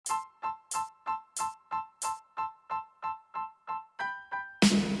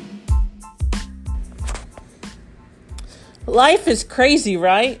Life is crazy,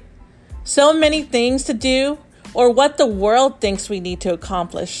 right? So many things to do, or what the world thinks we need to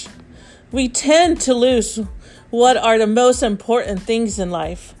accomplish. We tend to lose what are the most important things in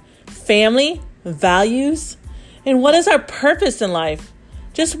life: family, values, and what is our purpose in life.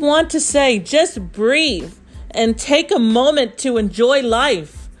 Just want to say, just breathe and take a moment to enjoy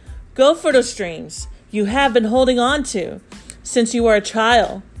life. Go for those dreams you have been holding on to since you were a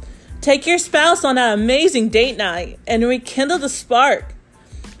child. Take your spouse on that amazing date night and rekindle the spark.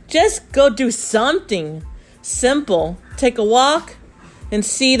 Just go do something simple. Take a walk and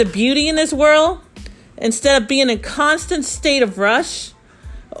see the beauty in this world instead of being in a constant state of rush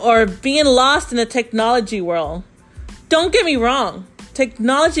or being lost in the technology world. Don't get me wrong.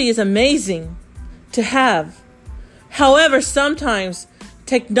 Technology is amazing to have. However, sometimes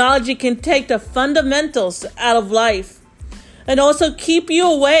technology can take the fundamentals out of life and also keep you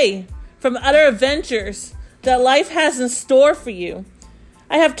away from other adventures that life has in store for you.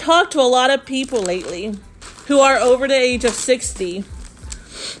 I have talked to a lot of people lately who are over the age of 60.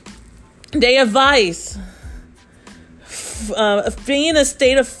 They advise being in a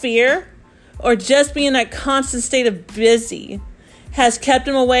state of fear or just being in that constant state of busy has kept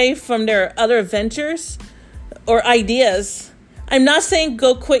them away from their other adventures or ideas. I'm not saying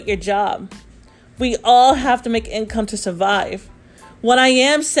go quit your job. We all have to make income to survive. What I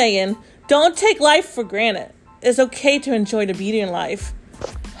am saying, don't take life for granted. It's okay to enjoy the beauty in life.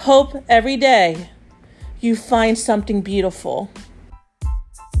 Hope every day you find something beautiful.